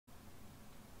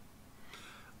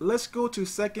let's go to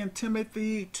 2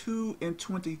 Timothy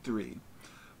 2:23.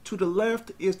 To the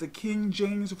left is the King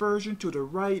James Version, to the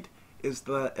right is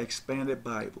the Expanded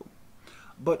Bible.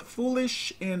 But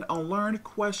foolish and unlearned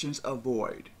questions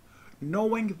avoid,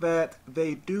 knowing that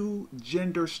they do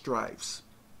gender strifes.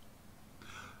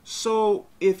 So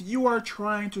if you are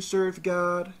trying to serve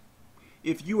God,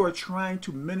 if you are trying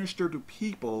to minister to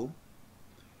people,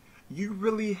 you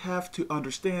really have to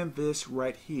understand this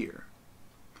right here.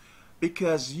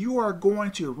 Because you are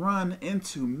going to run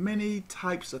into many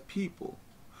types of people.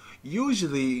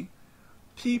 Usually,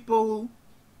 people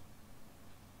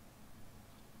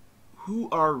who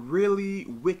are really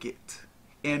wicked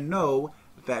and know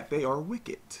that they are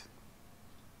wicked.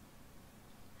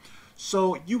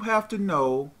 So you have to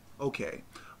know, okay,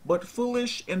 but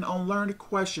foolish and unlearned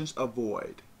questions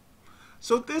avoid.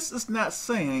 So this is not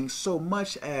saying so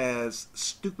much as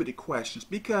stupid questions,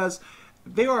 because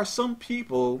there are some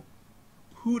people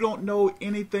who don't know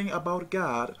anything about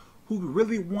God, who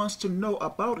really wants to know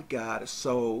about God.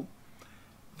 So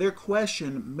their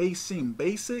question may seem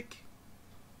basic,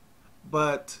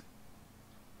 but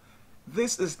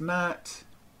this is not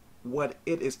what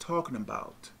it is talking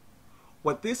about.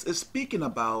 What this is speaking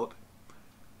about,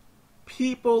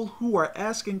 people who are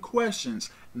asking questions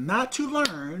not to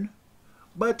learn,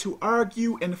 but to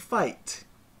argue and fight.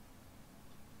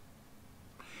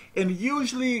 And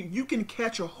usually you can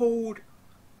catch a hold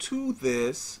to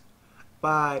this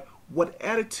by what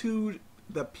attitude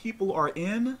the people are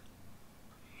in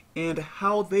and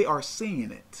how they are seeing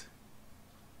it.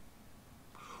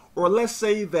 Or let's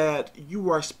say that you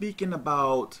are speaking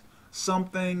about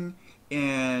something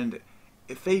and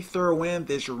if they throw in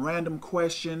this random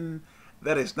question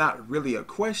that is not really a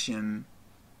question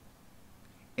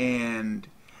and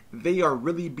they are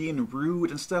really being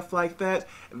rude and stuff like that,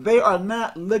 they are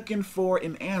not looking for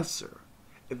an answer.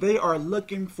 They are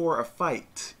looking for a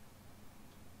fight.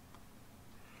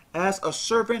 As a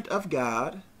servant of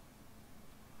God,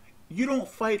 you don't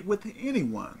fight with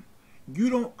anyone. You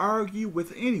don't argue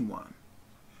with anyone.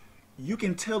 You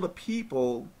can tell the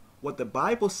people what the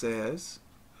Bible says,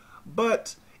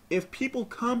 but if people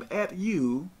come at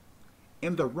you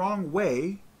in the wrong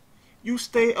way, you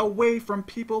stay away from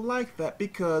people like that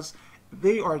because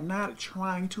they are not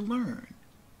trying to learn.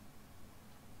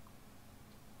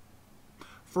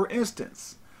 For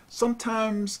instance,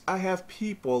 sometimes I have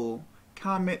people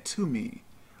comment to me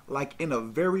like in a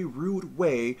very rude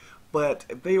way, but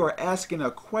they are asking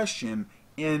a question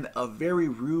in a very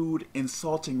rude,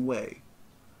 insulting way.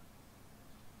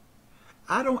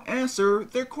 I don't answer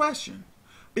their question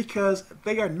because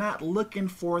they are not looking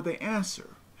for the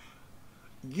answer.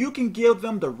 You can give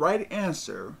them the right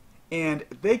answer and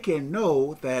they can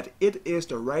know that it is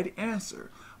the right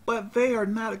answer, but they are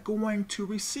not going to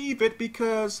receive it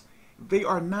because they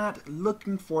are not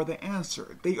looking for the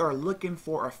answer. They are looking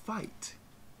for a fight.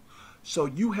 So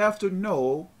you have to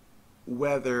know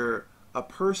whether a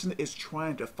person is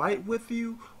trying to fight with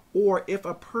you or if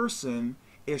a person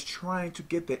is trying to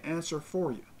get the answer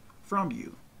from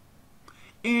you.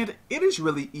 And it is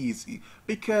really easy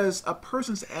because a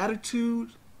person's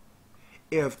attitude,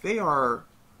 if they are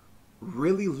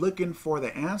really looking for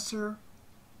the answer,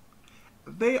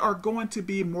 they are going to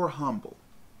be more humble.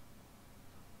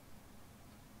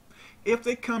 If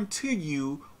they come to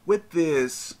you with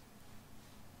this,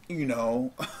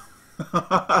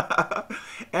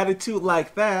 attitude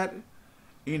like that,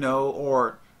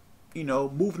 or,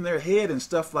 moving their head and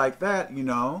stuff like that,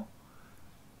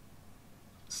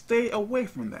 stay away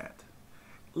from that.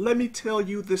 Let me tell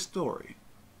you this story.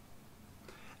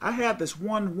 I had this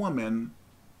one woman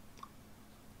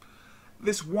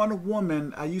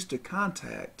I used to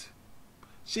contact.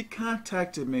 She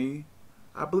contacted me.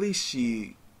 I believe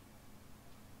she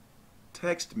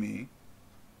texted me.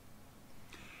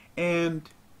 And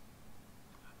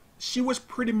she was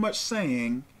pretty much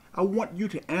saying, I want you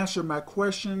to answer my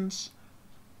questions.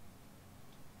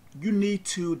 You need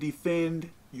to defend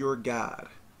your God.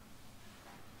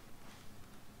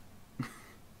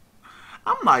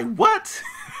 I'm like, what?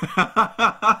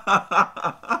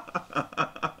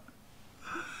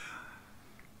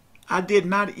 I did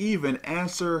not even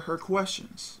answer her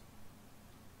questions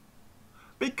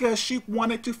because she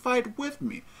wanted to fight with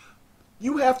me.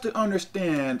 You have to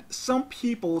understand, some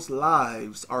people's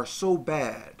lives are so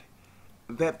bad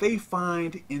that they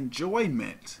find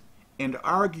enjoyment in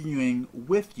arguing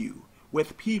with you,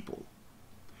 with people.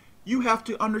 You have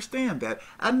to understand that.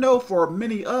 I know for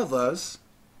many of us,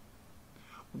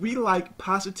 we like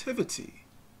positivity.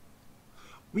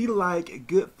 We like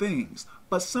good things.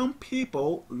 But some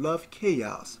people love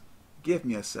chaos. Give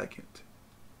me a second.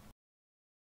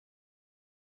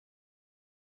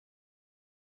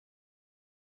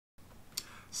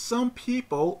 Some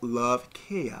people love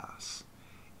chaos.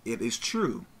 It is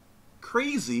true.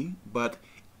 Crazy, but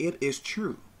it is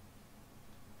true.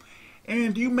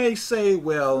 And you may say,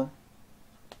 well,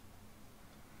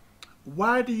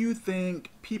 why do you think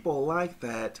people like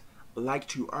that like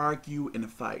to argue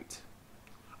and fight?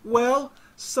 Well,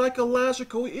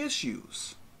 psychological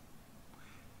issues,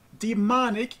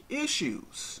 demonic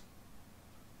issues.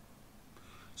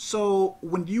 So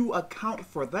when you account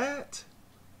for that,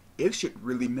 it should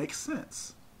really make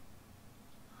sense.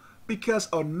 Because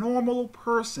a normal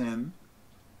person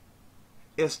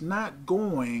is not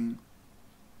going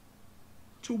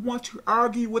to want to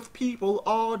argue with people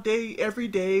all day, every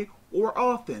day, or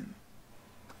often.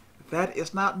 That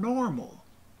is not normal.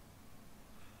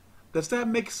 Does that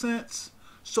make sense?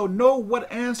 So know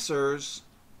what answers,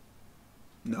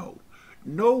 know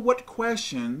what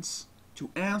questions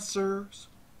to answer,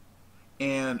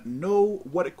 and know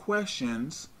what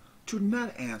questions to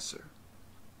not answer.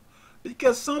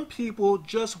 Because some people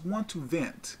just want to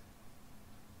vent.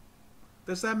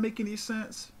 Does that make any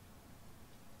sense?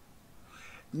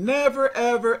 Never,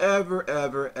 ever, ever,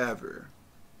 ever, ever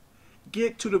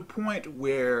get to the point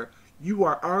where you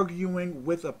are arguing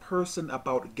with a person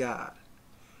about God.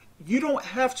 You don't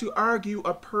have to argue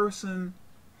with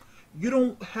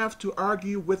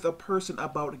a person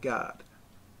about God.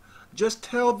 Just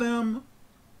tell them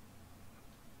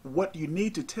what you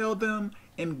need to tell them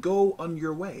and go on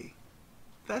your way.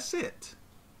 That's it.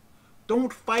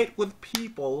 Don't fight with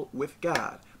people with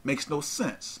God. Makes no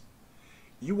sense.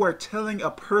 You are telling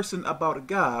a person about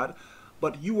God,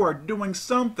 but you are doing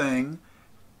something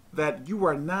that you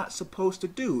are not supposed to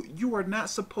do. You are not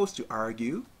supposed to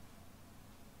argue.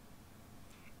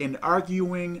 An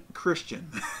arguing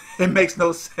Christian. It makes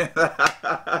no sense.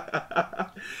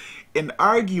 An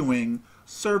arguing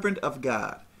servant of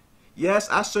God. Yes,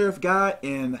 I serve God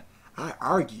and I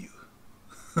argue.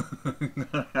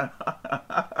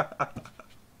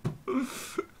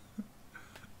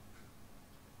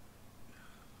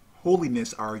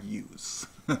 Holiness argues.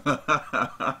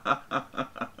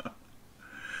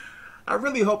 I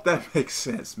really hope that makes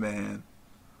sense, man.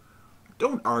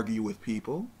 Don't argue with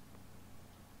people.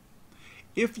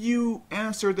 If you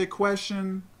answer the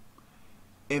question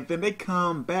and then they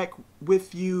come back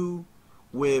with you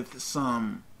with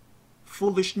some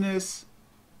foolishness,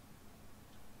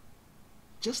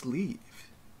 just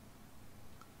leave.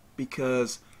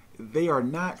 Because they are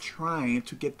not trying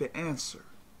to get the answer.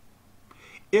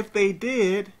 If they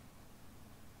did,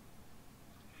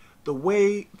 the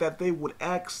way that they would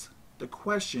ask the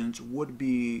questions would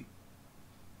be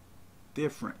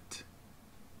different.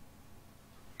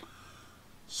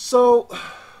 So,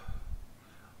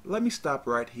 let me stop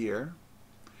right here.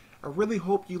 I really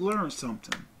hope you learned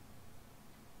something.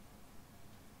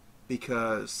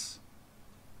 Because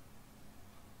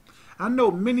I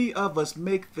know many of us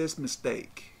make this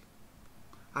mistake.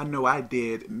 I know I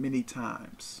did many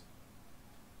times.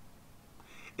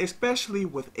 Especially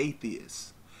with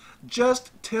atheists.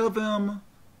 Just tell them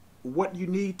what you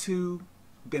need to,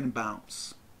 then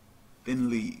bounce. Then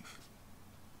leave.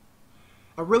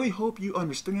 I really hope you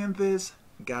understand this.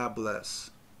 God bless.